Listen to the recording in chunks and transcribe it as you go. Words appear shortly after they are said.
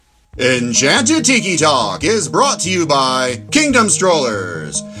Enchanted Tiki Talk is brought to you by Kingdom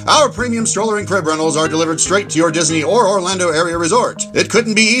Strollers. Our premium stroller and crib rentals are delivered straight to your Disney or Orlando area resort. It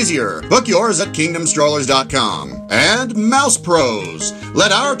couldn't be easier. Book yours at kingdomstrollers.com. And Mouse Pros.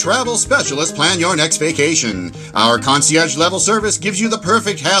 Let our travel specialist plan your next vacation. Our concierge level service gives you the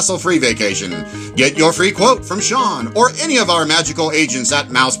perfect hassle-free vacation. Get your free quote from Sean or any of our magical agents at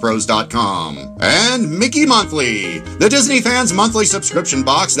mousepros.com. And Mickey Monthly, the Disney fans' monthly subscription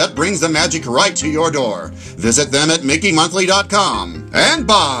box that brings the magic right to your door. Visit them at mickeymonthly.com. And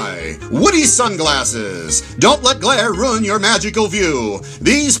by Woody Sunglasses. Don't let glare ruin your magical view.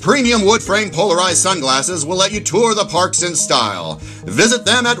 These premium wood frame polarized sunglasses will let you tour the parks in style. Visit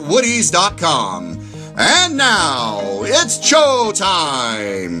them at woodies.com. And now, it's show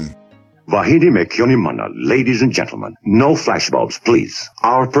time! Vahidi me Kyonimana, ladies and gentlemen, no flashbulbs, please.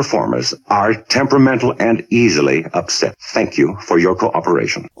 Our performers are temperamental and easily upset. Thank you for your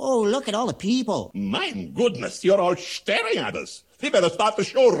cooperation. Oh, look at all the people. My goodness, you're all staring at us. We better start the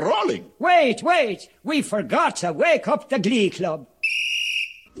show rolling. Wait. We forgot to wake up the Glee Club.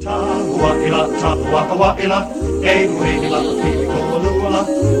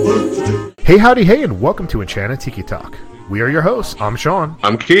 Hey, howdy, hey, and welcome to Enchanted Tiki Talk. We are your hosts. I'm Sean.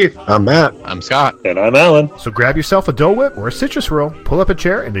 I'm Keith. I'm Matt. I'm Scott. And I'm Alan. So grab yourself a Dole Whip or a citrus roll, pull up a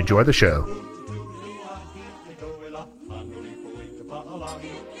chair, and enjoy the show.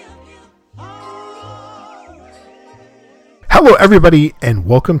 Hello, everybody, and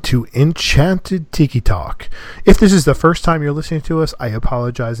welcome to Enchanted Tiki Talk. If this is the first time you're listening to us, I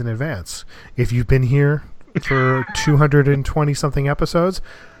apologize in advance. If you've been here for 220-something episodes,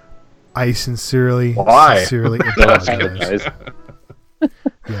 I sincerely apologize.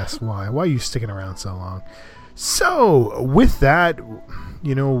 Yes, why? Why are you sticking around so long? So, with that,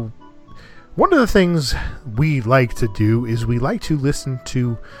 one of the things we like to do is we like to listen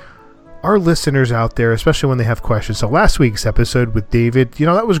to our listeners out there, especially when they have questions. So last week's episode with David,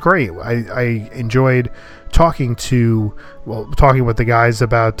 that was great. I enjoyed talking with the guys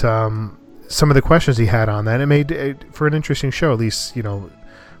about some of the questions he had on that. It made it for an interesting show, at least,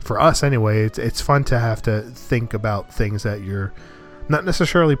 for us anyway. It's fun to have to think about things that you're not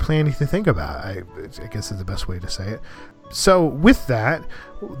necessarily planning to think about. I guess is the best way to say it. So with that,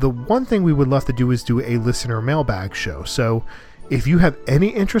 the one thing we would love to do is do a listener mailbag show. So if you have any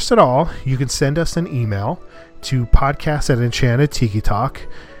interest at all, you can send us an email to podcast@EnchantedTikiTalk,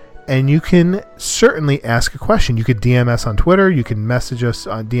 and you can certainly ask a question. You could DM us on Twitter. You can message us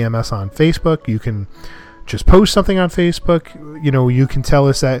on DM us on Facebook. You can just post something on Facebook. You can tell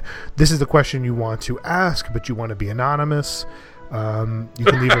us that this is the question you want to ask, but you want to be anonymous. You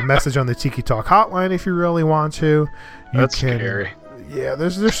can leave a message on the Tiki Talk hotline if you really want to. That's scary. Yeah,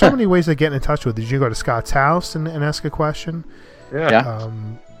 there's so many ways to get in touch with. Did you go to Scott's house and ask a question? Yeah.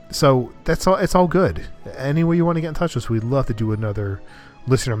 So that's all. It's all good. Any way you want to get in touch with us, we'd love to do another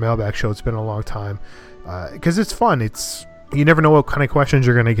listener mailbag show. It's been a long time because it's fun. You never know what kind of questions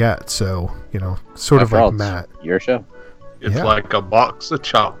you're going to get. So sort of like Matt. Your show. It's like a box of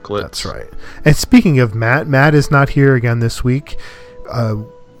chocolates. That's right. And speaking of Matt is not here again this week.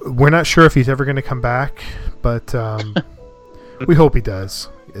 We're not sure if he's ever going to come back, but we hope he does.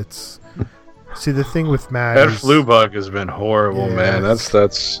 See, the thing with Matt that flu bug has been horrible, man. That's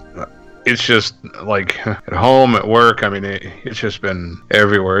it's just like at home, at work. I mean, it's just been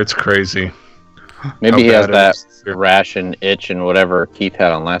everywhere. It's crazy. Maybe he has that rash and itch and whatever Keith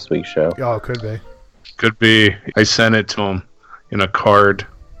had on last week's show. Oh, it could be. Could be. I sent it to him in a card.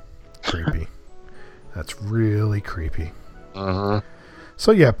 Creepy. That's really creepy. Uh-huh.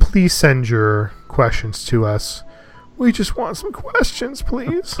 So yeah, please send your questions to us. We just want some questions,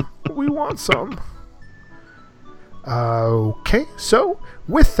 please. We want some. Okay, so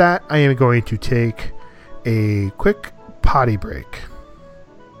with that, I am going to take a quick potty break.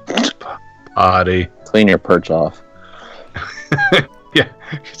 Potty. Clean your perch off. Yeah,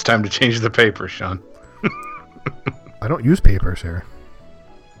 it's time to change the paper, Sean. I don't use papers here.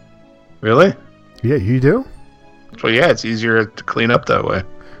 Really? Yeah, you do? Well, yeah, it's easier to clean up that way.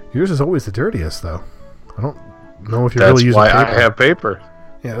 Yours is always the dirtiest, though. I don't know if you're really using paper. That's why I have paper.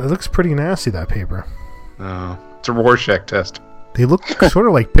 Yeah, it looks pretty nasty, that paper. Oh, it's a Rorschach test. They look sort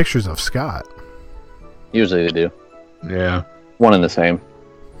of like pictures of Scott. Usually they do. Yeah. One and the same.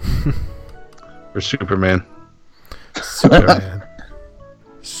 Or Superman.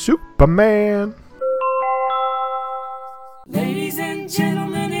 Superman. Ladies and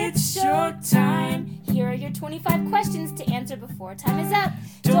gentlemen, it's showtime. Here are your 25 questions to answer before time is up.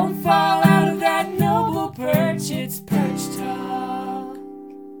 Don't fall out of that noble perch, it's Perch Talk.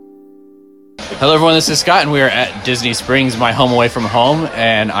 Hello everyone, this is Scott, and we are at Disney Springs, my home away from home,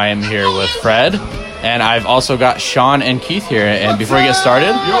 and I am here with Fred, and I've also got Sean and Keith here. And before we get started,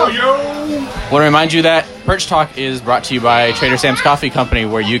 I want to remind you that Perch Talk is brought to you by Trader Sam's Coffee Company,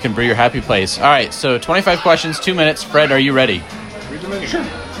 where you can brew your happy place. All right, so 25 questions, 2 minutes. Fred, are you ready? Sure.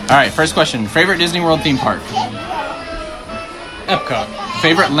 All right, first question. Favorite Disney World theme park? Epcot.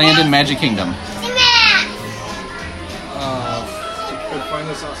 Favorite land in Magic Kingdom?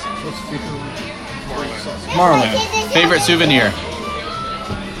 Tomorrowland. Favorite souvenir?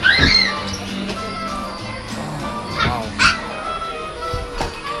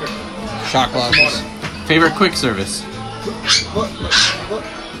 Shot glasses. Favorite quick service?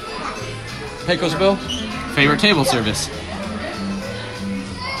 Pecos Bill. Favorite table service?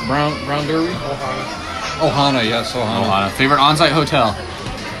 Brown Derby. Ohana, yes, Ohana. Favorite on-site hotel?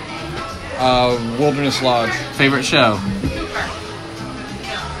 Wilderness Lodge. Favorite show?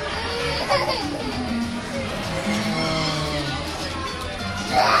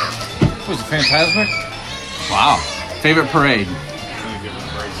 Was it Fantasmic? Wow. Favorite parade?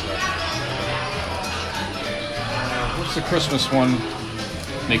 What's the Christmas one?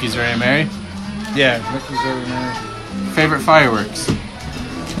 Mickey's Very Merry? Yeah, Mickey's Very Merry. Favorite fireworks? The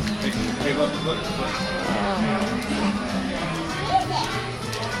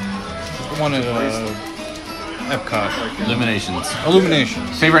one at Epcot.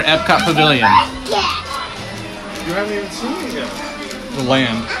 Illuminations. Favorite Epcot pavilion? You haven't even seen it yet. The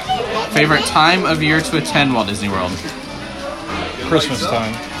land. Favorite time of year to attend Walt Disney World? Christmas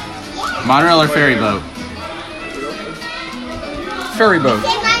time. Monorail or ferry boat? Ferry boat.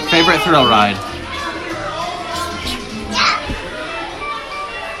 Favorite thrill ride?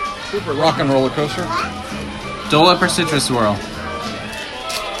 Rock and roller coaster. Dole Whip or Citrus Swirl?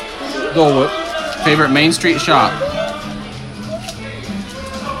 Dole Whip. Favorite Main Street shop?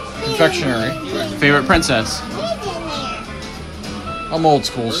 Confectionery. Favorite princess? I'm old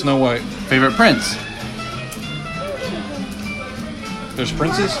school, Snow White. Favorite prince? There's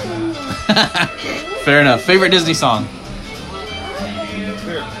princes? Fair enough. Favorite Disney song? Put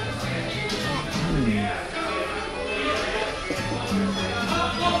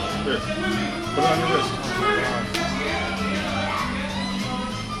it on your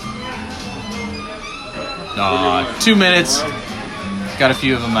wrist. 2 minutes. Got a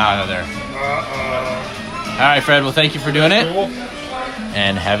few of them out of there. All right, Fred. Well, thank you for doing it.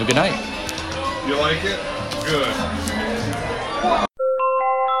 And have a good night. You like it? Good.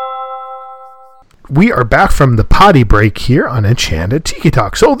 We are back from the potty break here on Enchanted Tiki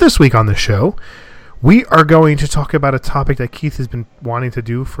Talk. So this week on the show, we are going to talk about a topic that Keith has been wanting to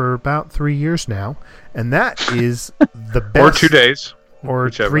do for about 3 years now, and that is the best... Or 2 days. Or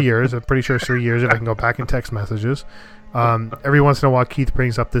whichever. 3 years. I'm pretty sure it's 3 years if I can go back in text messages. Every once in a while, Keith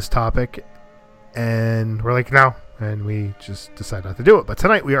brings up this topic, and we're like, no. And we just decide not to do it. But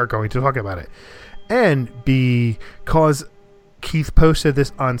tonight we are going to talk about it. And because Keith posted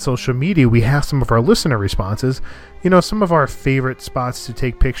this on social media, we have some of our listener responses. You know, some of our favorite spots to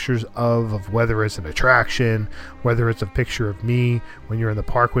take pictures of whether it's an attraction, whether it's a picture of me when you're in the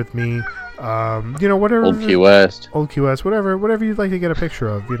park with me. You know, whatever. Old Key West. Old Key West, whatever you'd like to get a picture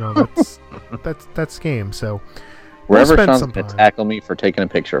of. You know, that's game. So wherever Sean's going to tackle me for taking a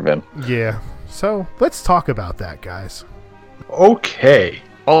picture of him. Yeah. So let's talk about that, guys. Okay.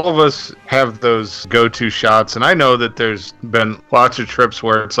 All of us have those go-to shots, and I know that there's been lots of trips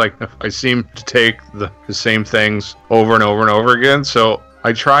where it's like I seem to take the same things over and over and over again. So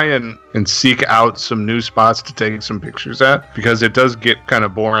I try and seek out some new spots to take some pictures at, because it does get kind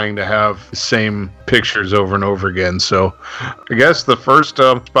of boring to have the same pictures over and over again. So I guess the first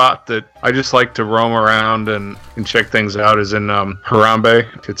spot that I just like to roam around and check things out is in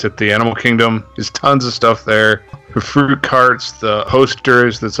Harambe. It's at the Animal Kingdom. There's tons of stuff there. The fruit carts, the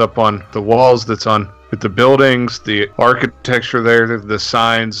posters that's up on the walls, that's on with the buildings, the architecture there, the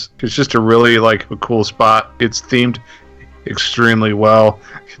signs. It's just a really a cool spot. It's themed extremely well.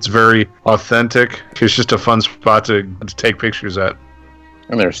 It's very authentic. It's just a fun spot to take pictures at.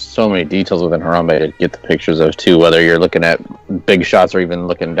 And there's so many details within Harambe to get the pictures of too, whether you're looking at big shots or even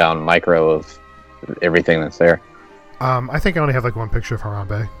looking down micro of everything that's there. I think I only have one picture of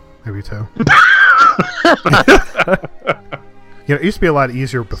Harambe, maybe two. You know, it used to be a lot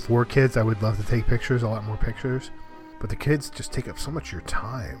easier before kids. I would love to take pictures, a lot more pictures, but the kids just take up so much of your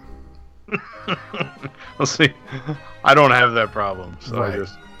time. Well, see, I don't have that problem, so right.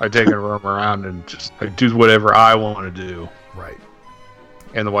 I take a roam around and I do whatever I want to do. Right.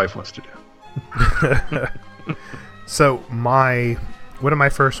 And the wife wants to do. So one of my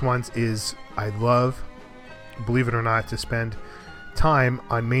first ones is I love, believe it or not, to spend time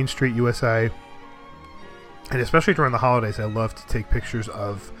on Main Street USA And especially during the holidays, I love to take pictures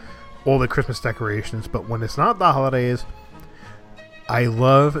of all the Christmas decorations. But when it's not the holidays, I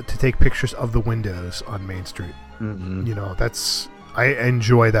love to take pictures of the windows on Main Street. Mm-hmm. You know, I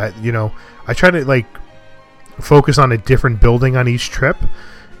enjoy that. You know, I try to like focus on a different building on each trip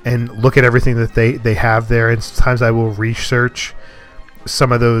and look at everything that they have there. And sometimes I will research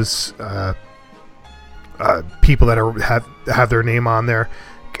some of those people that have their name on there.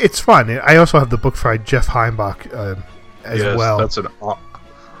 It's fun. I also have the book by Jeff Heimbach as well. That's an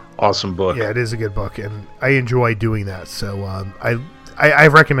awesome book. Yeah, it is a good book, and I enjoy doing that. So I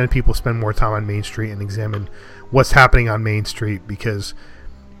recommend people spend more time on Main Street and examine what's happening on Main Street, because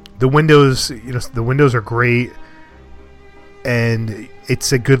the windows are great, and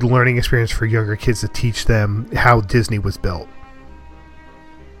it's a good learning experience for younger kids to teach them how Disney was built.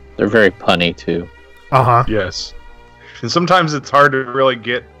 They're very punny too. Yes. And sometimes it's hard to really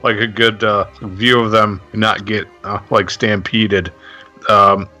get like a good view of them and not get like stampeded.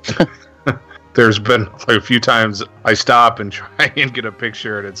 There's been like a few times I stop and try and get a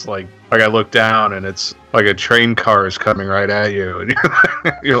picture, and it's like I look down and it's like a train car is coming right at you, and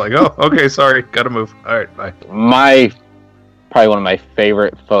you're like, oh, okay, sorry, gotta move. All right, bye. Probably one of my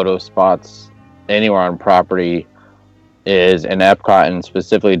favorite photo spots anywhere on property is in Epcot, and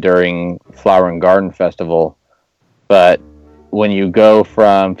specifically during Flower and Garden Festival. But when you go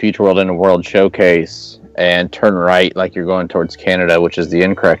from Future World into World Showcase and turn right like you're going towards Canada, which is the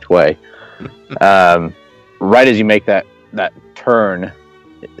incorrect way, right as you make that turn,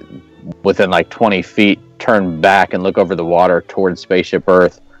 within like 20 feet, turn back and look over the water towards Spaceship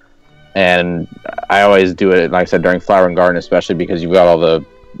Earth. And I always do it, like I said, during Flower and Garden, especially because you've got all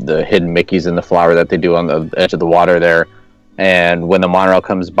the hidden Mickeys in the flower that they do on the edge of the water there. And when the monorail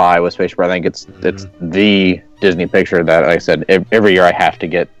comes by with Spaceship Earth, I think it's the Disney picture that, like I said, every year I have to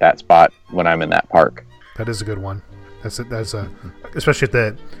get that spot when I'm in that park. That is a good one. That's especially if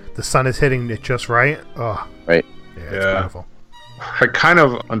the sun is hitting it just right. Oh, right. Yeah, it's beautiful. Kind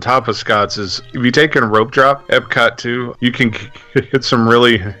of on top of Scott's is if you take a rope drop, Epcot too, you can get some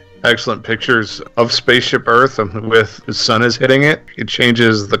really excellent pictures of Spaceship Earth with the sun is hitting it. It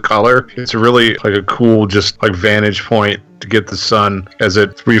changes the color. It's really like a cool just like vantage point to get the sun as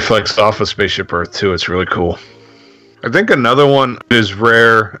it reflects off of Spaceship Earth too. It's really cool. I think another one is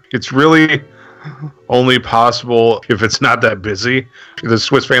rare. It's really only possible if it's not that busy. The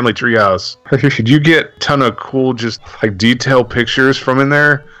Swiss Family Treehouse. You get a ton of cool just like detail pictures from in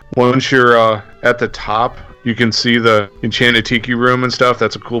there. Once you're at the top, you can see the Enchanted Tiki Room and stuff.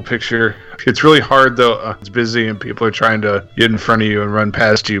 That's a cool picture. It's really hard, though. It's busy and people are trying to get in front of you and run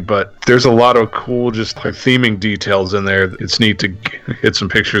past you. But there's a lot of cool just like theming details in there. It's neat to get some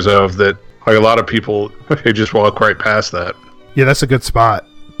pictures of that. Like a lot of people, they just walk right past that. Yeah, that's a good spot.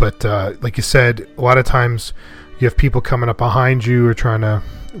 But like you said, a lot of times you have people coming up behind you or trying to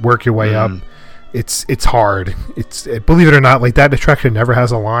work your way up. It's hard. Believe it or not, like that attraction never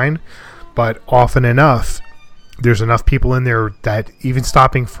has a line. But often enough, there's enough people in there that even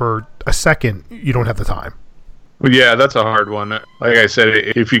stopping for a second, you don't have the time. Well, yeah, that's a hard one. Like I said,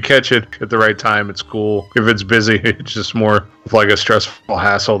 if you catch it at the right time, it's cool. If it's busy, it's just more of like a stressful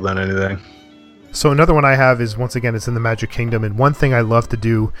hassle than anything. So another one I have is, once again, it's in the Magic Kingdom. And one thing I love to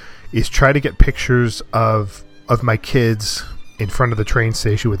do is try to get pictures of my kids in front of the train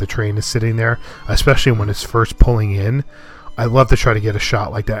station where the train is sitting there, especially when it's first pulling in. I love to try to get a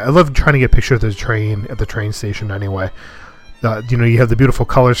shot like that. I love trying to get pictures of the train at the train station anyway. You have the beautiful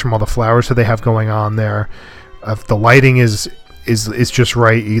colors from all the flowers that they have going on there. If the lighting is just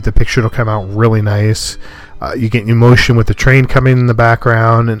right, the picture will come out really nice. You get emotion with the train coming in the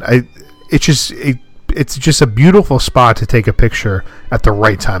background, and it's just a beautiful spot to take a picture at the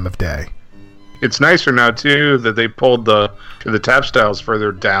right time of day. It's nicer now too that they pulled the tap stiles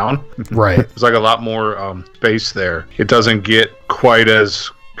further down. Right. There's like a lot more space there. It doesn't get quite as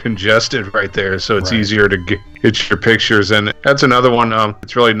congested right there, so it's easier to get your pictures. And that's another one.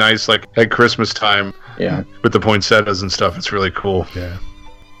 It's really nice, like at Christmas time. Yeah. With the poinsettias and stuff, it's really cool. Yeah.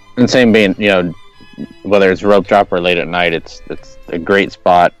 And same being, whether it's rope drop or late at night, it's a great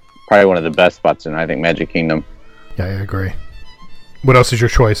spot. Probably one of the best spots in, I think, Magic Kingdom. Yeah, I agree. What else is your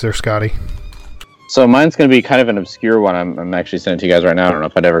choice there, Scotty? So mine's going to be kind of an obscure one. I'm actually sending it to you guys right now. I don't know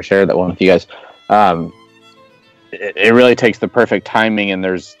if I'd ever shared that one with you guys. It really takes the perfect timing, and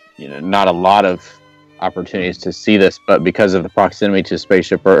there's not a lot of opportunities to see this, but because of the proximity to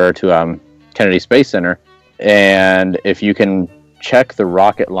Spaceship or to Kennedy Space Center, and if you can check the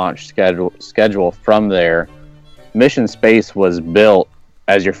rocket launch schedule from there, Mission Space was built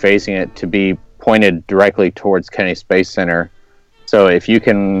as you're facing it to be pointed directly towards Kennedy Space Center. So if you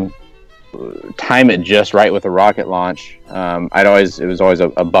can time it just right with a rocket launch. It was always a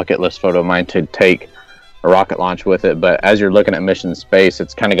bucket list photo of mine to take a rocket launch with it. But as you're looking at Mission Space,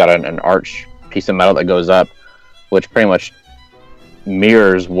 it's kind of got an arch piece of metal that goes up, which pretty much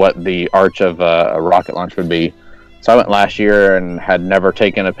mirrors what the arch of a rocket launch would be. So I went last year and had never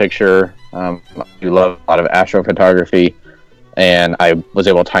taken a picture. I do love a lot of astrophotography, and I was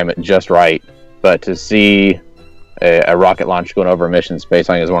able to time it just right. But to see a rocket launch going over Mission Space,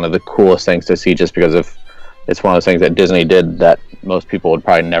 I think, is one of the coolest things to see, just because it's one of those things that Disney did that most people would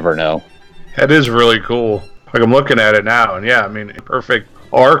probably never know. That is really cool. Like, I'm looking at it now, and yeah, I mean, a perfect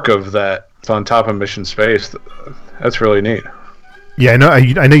arc of that. It's on top of Mission Space. That's really neat. Yeah, I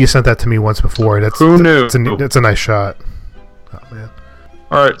know you sent that to me once before. Who knew? It's a nice shot. Oh, man.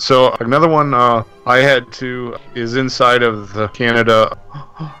 All right, so another one I had is inside of the Canada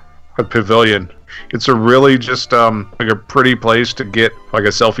Pavilion. It's a really just like a pretty place to get like a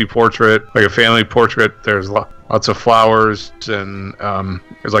selfie portrait, like a family portrait. There's lots of flowers, and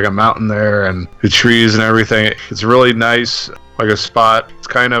there's like a mountain there and the trees and everything. It's really nice, like a spot. It's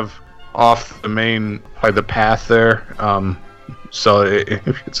kind of off the main, like the path there. So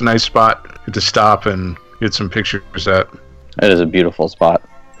it's a nice spot to stop and get some pictures at. It is a beautiful spot.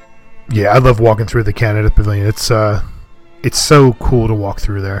 Yeah, I love walking through the Canada Pavilion. It's so cool to walk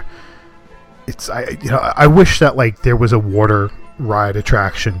through there. I wish that like there was a water ride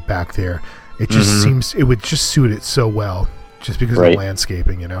attraction back there. It just seems it would just suit it so well, just because of the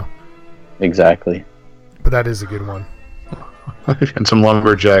landscaping, Exactly. But that is a good one. And some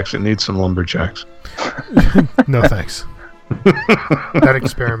lumberjacks. It needs some lumberjacks. No thanks. That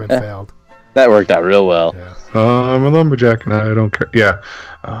experiment failed. That worked out real well. Yeah. I'm a lumberjack and I don't care. Yeah.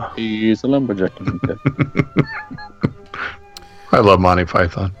 He's a lumberjack. I love Monty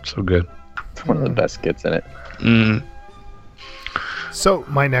Python. So good. It's one of the best skits in it. So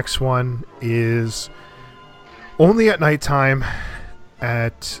my next one is only at nighttime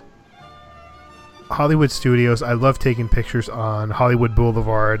at Hollywood Studios. I love taking pictures on Hollywood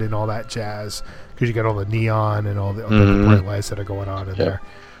Boulevard and all that jazz, because you got all the neon and all the bright lights that are going on in there.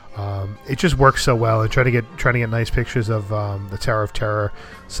 It just works so well, and trying to get nice pictures of the Tower of Terror.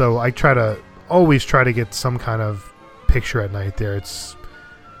 So I always try to get some kind of picture at night there. It's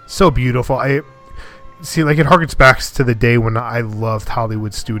so beautiful. I see, like, it harkens back to the day when I loved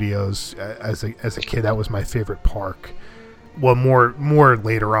Hollywood Studios as a kid. That was my favorite park. Well, more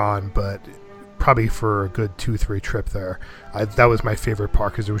later on, but probably for a good 2-3 trip there. That was my favorite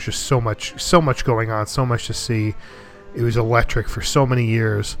park, because there was just so much going on, so much to see. It was electric for so many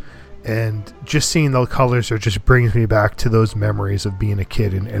years, and just seeing the colors just brings me back to those memories of being a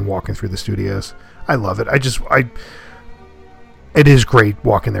kid and walking through the studios. I love it. It is great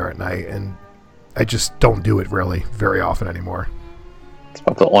walking there at night, and I just don't do it really very often anymore. It's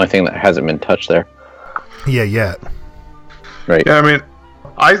about the only thing that hasn't been touched there. Yeah, yet. Right. Yeah, I mean,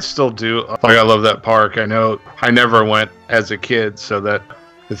 I still do. Like, I love that park. I know I never went as a kid, so that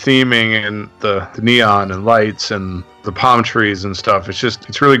the theming and the neon and lights and the palm trees and stuff,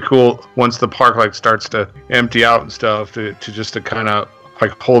 it's really cool once the park like starts to empty out and stuff to kind of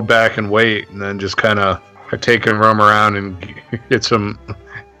like hold back and wait, and then just kind of take and roam around and get some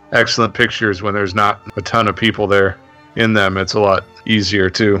excellent pictures when there's not a ton of people there in them. It's a lot easier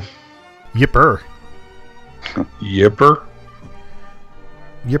too. Yipper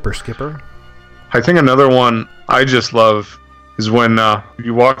skipper. I think another one I just love is when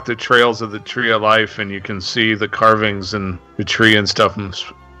you walk the trails of the Tree of Life and you can see the carvings and the tree and stuff. And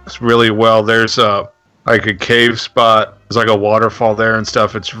it's really well. There's like a cave spot. There's like a waterfall there and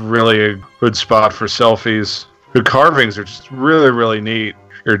stuff. It's really a good spot for selfies. The carvings are just really, really neat.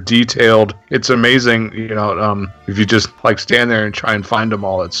 They're detailed. It's amazing, if you just like stand there and try and find them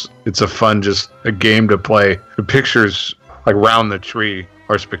all. It's a fun, just a game to play. The pictures like around the tree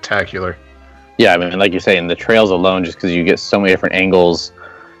are spectacular. Yeah, I mean, like you're saying, the trails alone, just because you get so many different angles,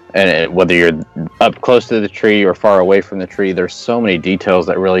 and whether you're up close to the tree or far away from the tree, there's so many details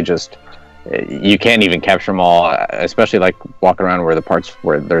that really just, you can't even capture them all, especially like walking around where the parts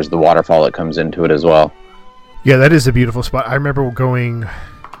where there's the waterfall that comes into it as well. Yeah, that is a beautiful spot. I remember going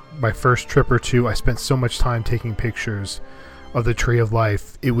my first trip or two, I spent so much time taking pictures of the Tree of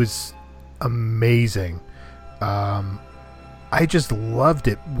Life. It was amazing. I just loved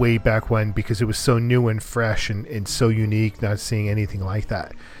it way back when, because it was so new and fresh and so unique, not seeing anything like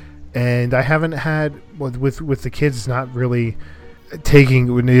that. And I haven't had, with the kids not really taking,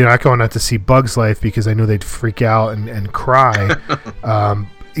 not going out to see Bugs Life because I knew they'd freak out and cry.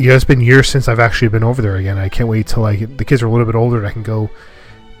 It's been years since I've actually been over there again. I can't wait till the kids are a little bit older and I can go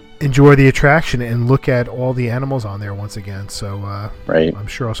enjoy the attraction and look at all the animals on there once again. So right. I'm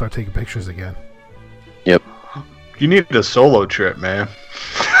sure I'll start taking pictures again. Yep. You need a solo trip, man.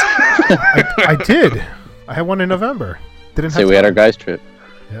 I did. I had one in November. Didn't have we had our guys trip.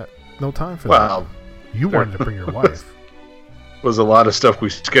 Yeah, no time for Well, that. You wanted to bring your wife. Was a lot of stuff we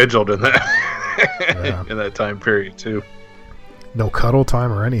scheduled in that in that time period too. No cuddle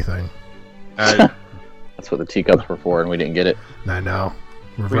time or anything. That's what the teacups were for, and we didn't get it. I know.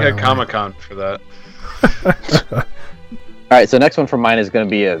 We had Comic-Con for that. All right, so next one from mine is going to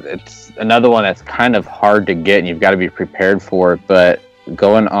be it's another one that's kind of hard to get, and you've got to be prepared for it. But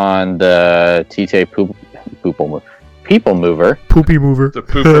going on the TTA People Mover, Poopy Mover, the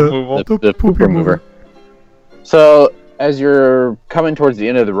Pooper the Pooper Mover. So as you're coming towards the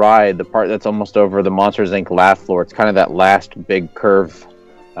end of the ride, the part that's almost over the Monsters Inc. laugh floor, it's kind of that last big curve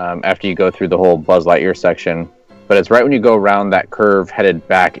after you go through the whole Buzz Lightyear section. But it's right when you go around that curve headed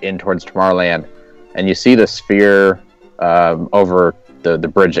back in towards Tomorrowland, and you see the sphere over the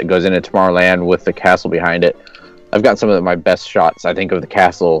bridge that goes into Tomorrowland with the castle behind it. I've got some of my best shots, I think, of the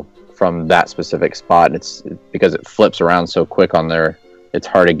castle from that specific spot. And it's because it flips around so quick on there, it's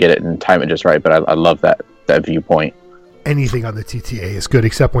hard to get it and time it just right. But I love that viewpoint. Anything on the TTA is good,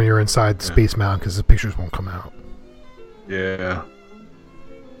 except when you're inside Space Mountain, because the pictures won't come out. Yeah.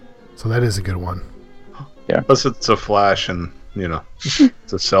 So that is a good one. Yeah. Plus it's a flash and, it's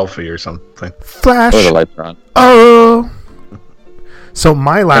a selfie or something. Flash. Or the lights are on. Oh. So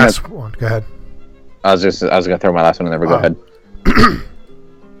my last one. Go ahead. I was gonna throw my last one in there, but go ahead.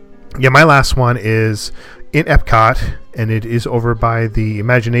 Yeah, my last one is in Epcot, and it is over by the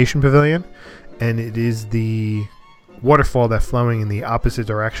Imagination Pavilion, and it is the waterfall that's flowing in the opposite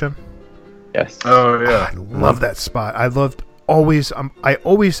direction. Yes. Oh yeah. I love that spot. I always on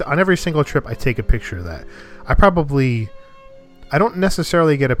every single trip I take a picture of that. I don't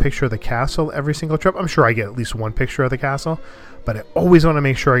necessarily get a picture of the castle every single trip. I'm sure I get at least one picture of the castle, but I always want to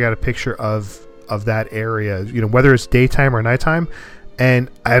make sure I got a picture of that area, whether it's daytime or nighttime. And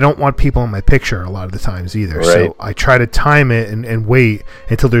I don't want people in my picture a lot of the times either. Right. So I try to time it and wait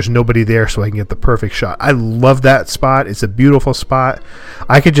until there's nobody there so I can get the perfect shot. I love that spot. It's a beautiful spot.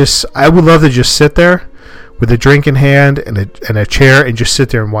 I would love to just sit there with a drink in hand and a chair and just sit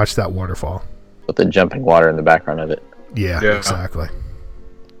there and watch that waterfall. With the jumping water in the background of it. Yeah. Exactly.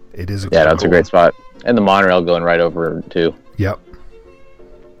 It is that's a great spot. And the monorail going right over too. Yep.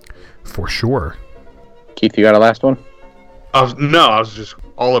 For sure. Keith, you got a last one? I was just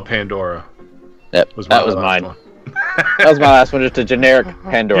all of Pandora. Yep, that was mine. That was my last one, just a generic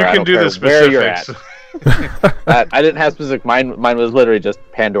Pandora. You can do the specifics. I didn't have specific. Mine was literally just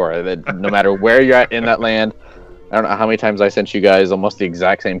Pandora. That no matter where you're at in that land, I don't know how many times I sent you guys almost the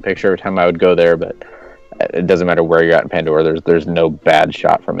exact same picture every time I would go there, but it doesn't matter where you're at in Pandora. There's no bad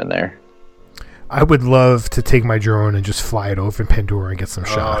shot from in there. I would love to take my drone and just fly it over in Pandora and get some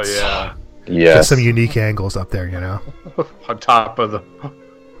shots. Oh yeah. Yes. Just some unique angles up there, On top of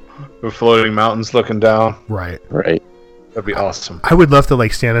the floating mountains looking down. Right. That'd be awesome. I would love to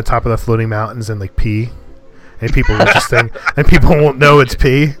stand on top of the floating mountains and pee. And people will just think, and people won't know it's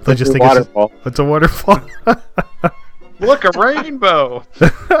pee. They'll just think it's a waterfall. Look, a rainbow.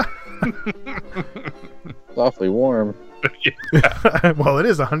 It's awfully warm. Yeah. Well, it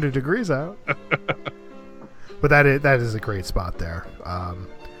is 100 degrees out. But that is a great spot there.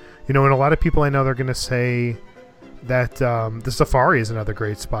 And a lot of people I know, they're going to say that the safari is another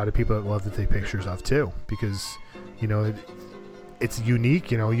great spot of people that love to take pictures of too, because it's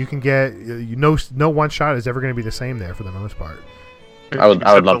unique. You can get no one shot is ever going to be the same there for the most part. I would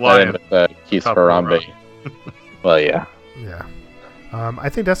love that in with Keith Harambe. Well, yeah. Yeah. I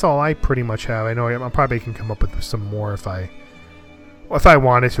think that's all I pretty much have. I know I probably can come up with some more if I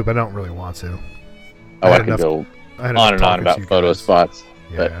wanted to, but I don't really want to. I could go on and on about photo spots.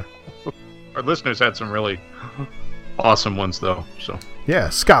 Yeah. Our listeners had some really awesome ones, though. So yeah,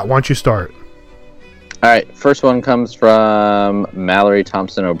 Scott, why don't you start? All right, first one comes from Mallory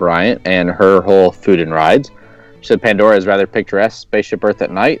Thompson O'Brien and her whole food and rides. She said Pandora is rather picturesque. Spaceship Earth at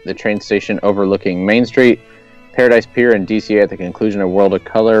night, the train station overlooking Main Street, Paradise Pier and DCA at the conclusion of World of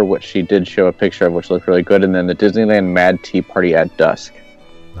Color, which she did show a picture of, which looked really good, and then the Disneyland Mad Tea Party at dusk.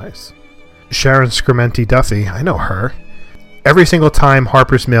 Nice. Sharon Scrimenti Duffy, I know her. Every single time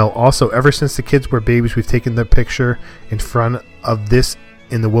Harper's Mill. Also, ever since the kids were babies, we've taken the picture in front of this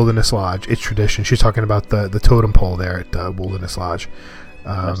in the Wilderness Lodge. It's tradition. She's talking about the totem pole there at Wilderness Lodge.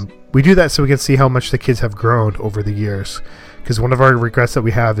 Nice. We do that so we can see how much the kids have grown over the years. Because one of our regrets that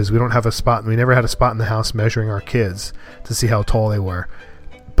we have is we don't have a spot. We never had a spot in the house measuring our kids to see how tall they were.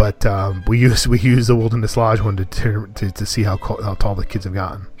 But we use the Wilderness Lodge one to see how tall the kids have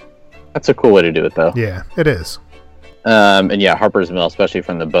gotten. That's a cool way to do it, though. Yeah, it is. And yeah, Harper's Mill, especially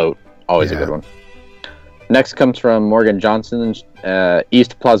from the boat, always a good one. Next comes from Morgan Johnson,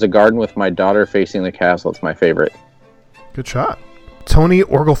 East Plaza Garden with my daughter facing the castle. It's my favorite. Good shot. Tony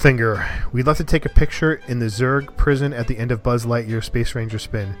Orgelfinger, we'd love to take a picture in the Zurg prison at the end of Buzz Lightyear Space Ranger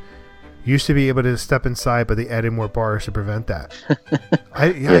spin. Used to be able to step inside, but they added more bars to prevent that. I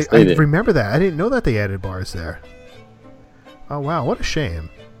remember that. I didn't know that they added bars there. Oh, wow. What a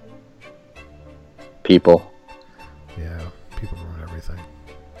shame. People. Yeah, people ruin everything.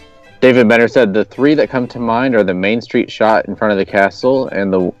 David Benner said, the three that come to mind are the Main Street shot in front of the castle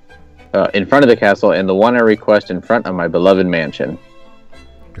and the one I request in front of my beloved mansion.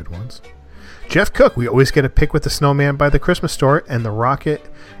 Good ones. Jeff Cook, we always get a pic with the snowman by the Christmas store and the rocket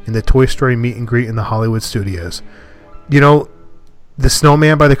in the Toy Story meet and greet in the Hollywood studios. You know, the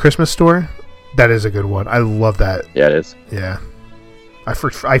snowman by the Christmas store, that is a good one. I love that. Yeah, it is. Yeah. I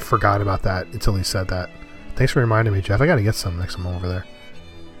forgot about that until he said that. Thanks for reminding me, Jeff. I got to get some next time I'm over there.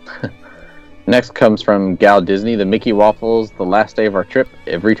 Next comes from Gal Disney, the Mickey Waffles, the last day of our trip,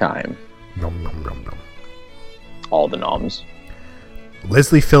 every time. Nom, nom, nom, nom. All the noms.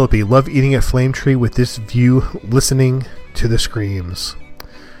 Leslie Philippi, love eating at Flame Tree with this view, listening to the screams.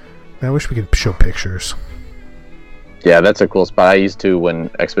 I wish we could show pictures. Yeah, that's a cool spot. I used to, when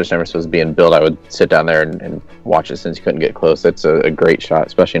Expedition Everest was being built, I would sit down there and watch it since you couldn't get close. It's a great shot,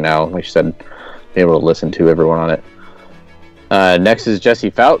 especially now, like you said, being able to listen to everyone on it. Next is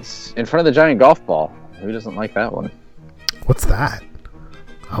Jesse Fouts, in front of the giant golf ball. Who doesn't like that one? What's that?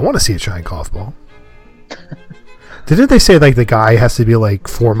 I want to see a giant golf ball. Didn't they say like the guy has to be like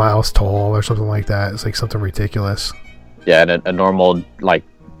 4 miles tall or something like that? It's like something ridiculous. Yeah, and a normal like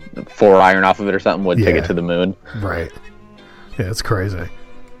 4-iron off of it or something would take it to the moon. Right. Yeah, it's crazy.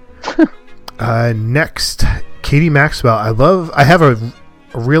 Next, Katie Maxwell. I have a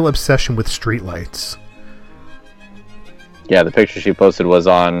real obsession with streetlights. Yeah, the picture she posted was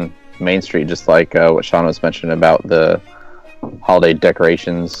on Main Street, just like what Sean was mentioning about the holiday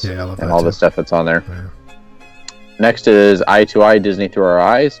decorations and all the stuff that's on there. Yeah. Next is Eye to Eye, Disney Through Our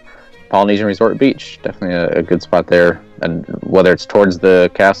Eyes, Polynesian Resort Beach. Definitely a good spot there. And whether it's towards the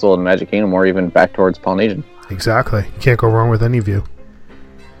castle and Magic Kingdom or even back towards Polynesian. Exactly. You can't go wrong with any view.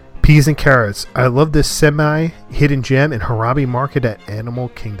 Peas and Carrots. I love this semi-hidden gem in Harabi Market at Animal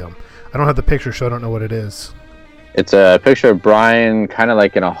Kingdom. I don't have the picture, so I don't know what it is. It's a picture of Brian kind of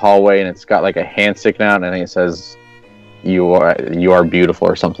like in a hallway, and it's got like a hand sticking out, and I think it says, you are beautiful,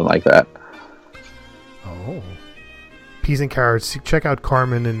 or something like that. Oh. Peas and Carrots. Check out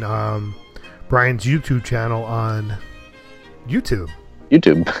Carmen and Brian's YouTube channel on YouTube.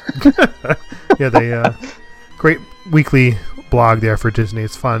 Yeah, they great weekly blog there for Disney.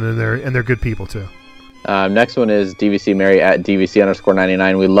 It's fun, and they're good people too. Next one is DVC Mary at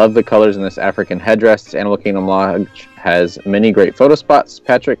DVC_99. We love the colors in this African headdress. Animal Kingdom Lodge has many great photo spots.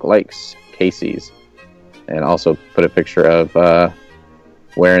 Patrick likes Casey's, and also put a picture of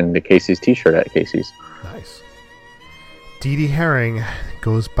wearing the Casey's t-shirt at Casey's. Nice. Dee Dee Herring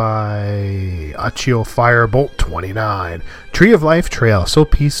goes by Accio Firebolt 29. Tree of Life Trail, so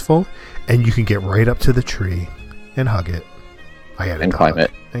peaceful, and you can get right up to the tree and hug it. And climb it.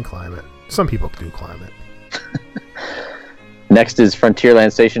 And climb it. Some people do climb it. Next is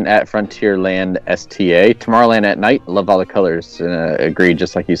Frontierland Station at Frontierland STA. Tomorrowland at night. Love all the colors. Agreed,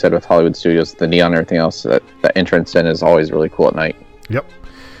 just like you said with Hollywood Studios, the neon and everything else. That entrance in is always really cool at night. Yep.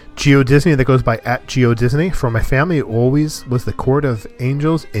 Geo Disney, that goes by at Geo Disney. For my family, it always was the Court of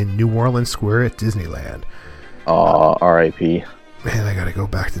Angels in New Orleans Square at Disneyland. Aw, R.I.P. Man, I gotta go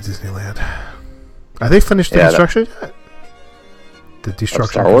back to Disneyland. Are they finished the construction yet? The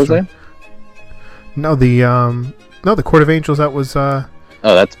destruction. Star Wars Land? No, the Court of Angels, that was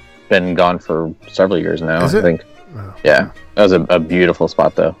that's been gone for several years now, Is it? I think. Oh. Yeah. That was a beautiful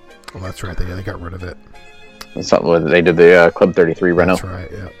spot though. Well, that's right. They got rid of it. It's something with they did the Club 33 reno. That's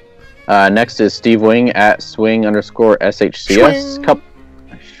right, yeah. Next is Steve Wing at swing_SHCS.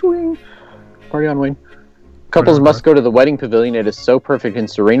 Swing. Party on, Wing. Couples must go to the wedding pavilion. It is so perfect and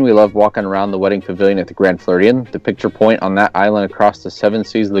serene. We love walking around the wedding pavilion at the Grand Floridian. The picture point on that island across the Seven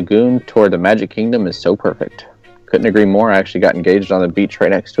Seas Lagoon toward the Magic Kingdom is so perfect. Couldn't agree more. I actually got engaged on the beach right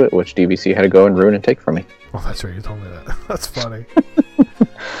next to it, which DVC had to go and ruin and take from me. Oh, that's right. You told me that. That's funny.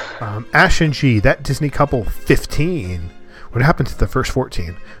 Ash and G, that Disney couple 15. What happened to the first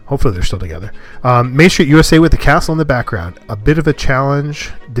 14? Hopefully they're still together. Main Street USA with the castle in the background. A bit of a challenge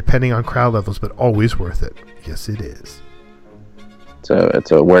depending on crowd levels, but always worth it. Yes, it is. So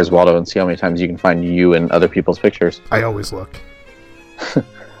it's a Where's Waldo and see how many times you can find you in other people's pictures. I always look.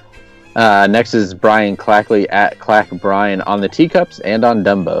 Next is Brian Clackley at Clack Brian on the teacups and on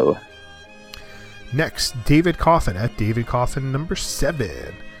Dumbo. Next, David Coffin at David Coffin number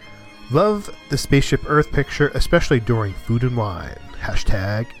 7. Love the Spaceship Earth picture, especially during food and wine.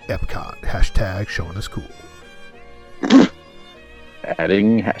 Hashtag Epcot. Hashtag showing us cool.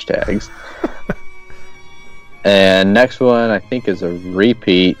 Adding hashtags. And next one, I think, is a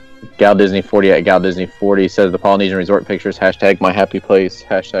repeat. Gal Disney 40 at Gal Disney 40 says the Polynesian Resort pictures. Hashtag my happy place.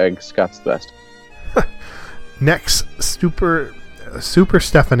 Hashtag Scott's the best. Next, Super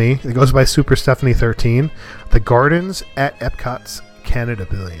Stephanie. It goes by Super Stephanie 13. The Gardens at Epcot's Canada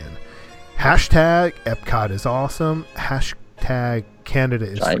Pavilion. Hashtag Epcot is awesome. Hashtag Canada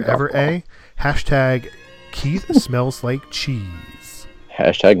is Giant forever golf ball. A. Hashtag Keith smells like cheese.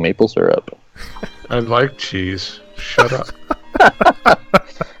 Hashtag maple syrup. I like cheese. Shut up.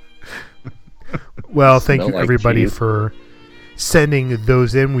 Well, thank you Smell like everybody cheese. for sending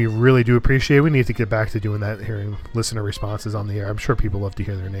those in. We really do appreciate it. We need to get back to doing that, hearing listener responses on the air. I'm sure people love to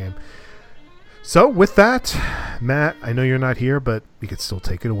hear their name. So with that, Matt, I know you're not here, but you could still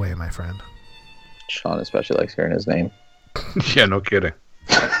take it away, my friend. Sean especially likes hearing his name. Yeah, no kidding.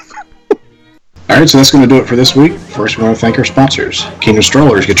 All right, so that's going to do it for this week. First, we want to thank our sponsors. Kingdom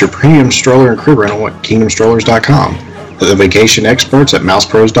Strollers. Get your premium stroller and crib rental at kingdomstrollers.com. The vacation experts at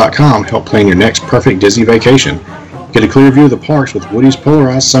mousepros.com help plan your next perfect Disney vacation. Get a clear view of the parks with Woody's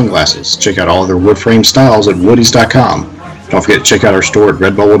polarized sunglasses. Check out all of their wood frame styles at woodys.com. Don't forget to check out our store at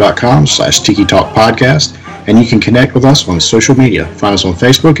redbubble.com/Tiki Talk Podcast. And you can connect with us on social media. Find us on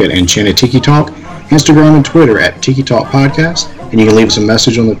Facebook at Enchanted Tiki Talk, Instagram and Twitter at Tiki Talk Podcast. And you can leave us a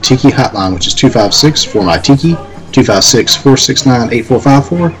message on the Tiki Hotline, which is 256-4MY-TIKI,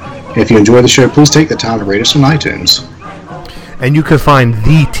 256-469-8454. And if you enjoy the show, please take the time to rate us on iTunes. And you can find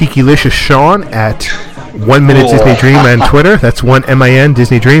the Tiki-licious Sean at 1 Minute Disney Dream on Twitter. That's 1MIN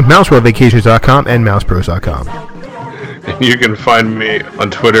Disney Dream, MouseWorldVacations.com, and MousePros.com. And you can find me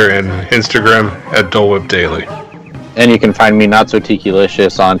on Twitter and Instagram at Dole Whip Daily. And you can find me not so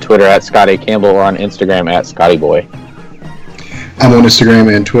tiki-licious on Twitter at Scotty Campbell or on Instagram at ScottyBoy. I'm on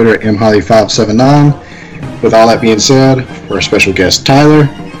Instagram and Twitter at mholly579. With all that being said, for our special guest Tyler,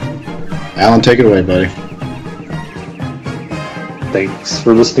 Alan, take it away, buddy. Thanks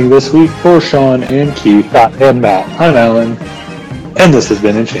for listening this week. For Sean and Keith, Scott and Matt, I'm Alan, and this has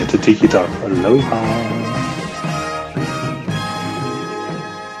been Enchanted Tiki Talk. Aloha.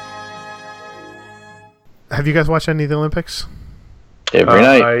 Have you guys watched any of the Olympics? Every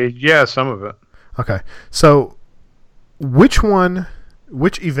night. Yeah, some of it. Okay. So, which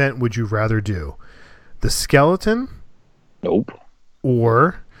event would you rather do? The skeleton? Nope.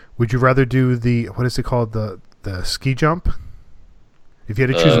 Or would you rather do the, what is it called? The ski jump? If you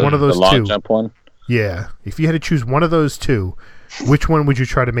had to choose one of those the long two. jump one? Yeah. If you had to choose one of those two, which one would you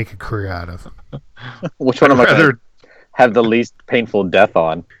try to make a career out of? Which one am I going to have the least painful death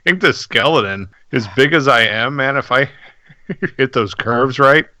on? I think the skeleton, as big as I am, man, if I hit those curves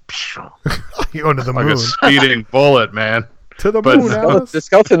right, you go to the like moon. a speeding bullet, man. To the moon, Alice. The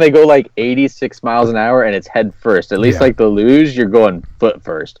skeleton, they go like 86 miles an hour and it's head first. At least like the luge, you're going foot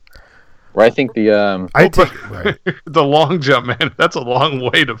first. Where I think the the long jump, man, that's a long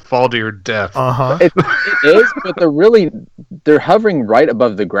way to fall to your death. It is, but they're hovering right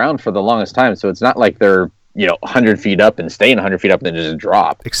above the ground for the longest time, so it's not like they're 100 feet up and staying 100 feet up and then just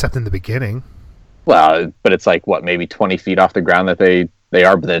drop. Except in the beginning. Well, but it's like what, maybe 20 feet off the ground that they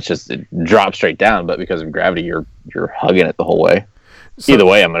are, but then it drops straight down. But because of gravity, you're hugging it the whole way. So, either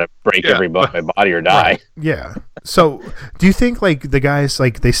way, I'm gonna break every bone in my body or die. Right. Yeah. So, do you think like the guys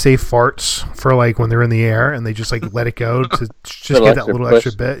like they save farts for like when they're in the air and they just like let it go to just get that little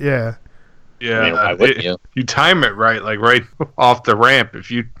extra bit? Yeah. Yeah, you time it right, like right off the ramp. If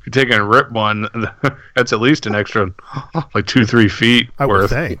you're taking a rip one, that's at least an extra like 2-3 feet I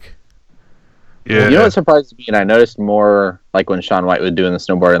worth. would think. Yeah. You know what surprised me, and I noticed more like when Shaun White was doing the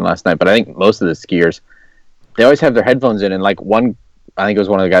snowboarding last night, but I think most of the skiers, they always have their headphones in, and like I think it was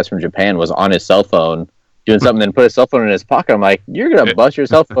one of the guys from Japan was on his cell phone doing something, then put his cell phone in his pocket. I'm like, you're gonna bust your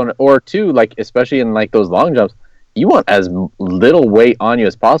cell phone, or two, like especially in like those long jumps, you want as little weight on you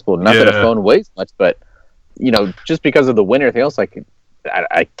as possible. Not that a phone weighs much, but just because of the wind and everything else, like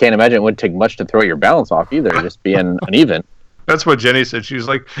I can't imagine it would take much to throw your balance off either, just being uneven. That's what Jenny said. She's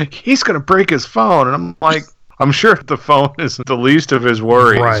like, he's going to break his phone. And I'm like, I'm sure the phone is the least of his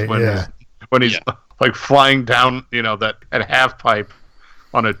worries when he's like flying down, that at half pipe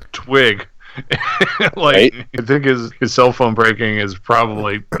on a twig. I think his cell phone breaking is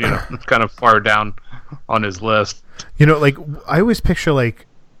probably, kind of far down on his list. Like I always picture like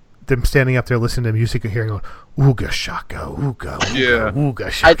them standing up there listening to music and hearing going, ooga shaka, ooga, ooga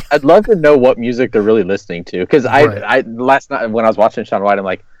shaka. I'd love to know what music they're really listening to, because I last night when I was watching Shaun White, I'm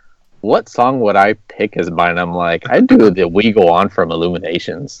like, what song would I pick as mine? I'm like, I'd do the We Go On from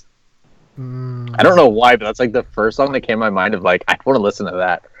Illuminations. I don't know why, but that's like the first song that came to my mind of like, I want to listen to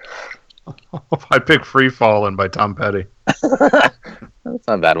that. I pick Free Fallin' by Tom Petty. That's not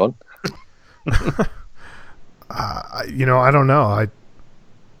a bad one. I don't know. I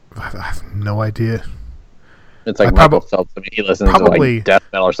have no idea. It's like Michael Phelps. I mean, he listens to like death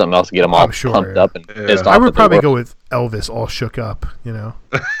metal or something else to get him all pumped up and pissed off. I would probably go with Elvis, All Shook Up.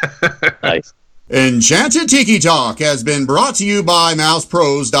 Nice. Enchanted Tiki Talk has been brought to you by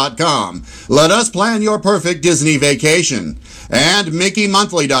MousePros.com. Let us plan your perfect Disney vacation. And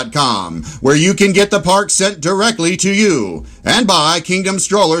MickeyMonthly.com, where you can get the park sent directly to you. And by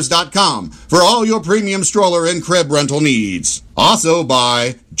KingdomStrollers.com for all your premium stroller and crib rental needs. Also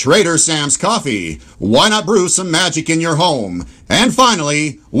by Trader Sam's Coffee. Why not brew some magic in your home? And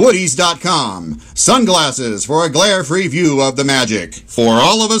finally, Woodies.com. Sunglasses for a glare-free view of the magic. For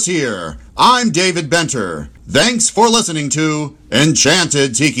all of us here, I'm David Benter. Thanks for listening to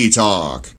Enchanted Tiki Talk.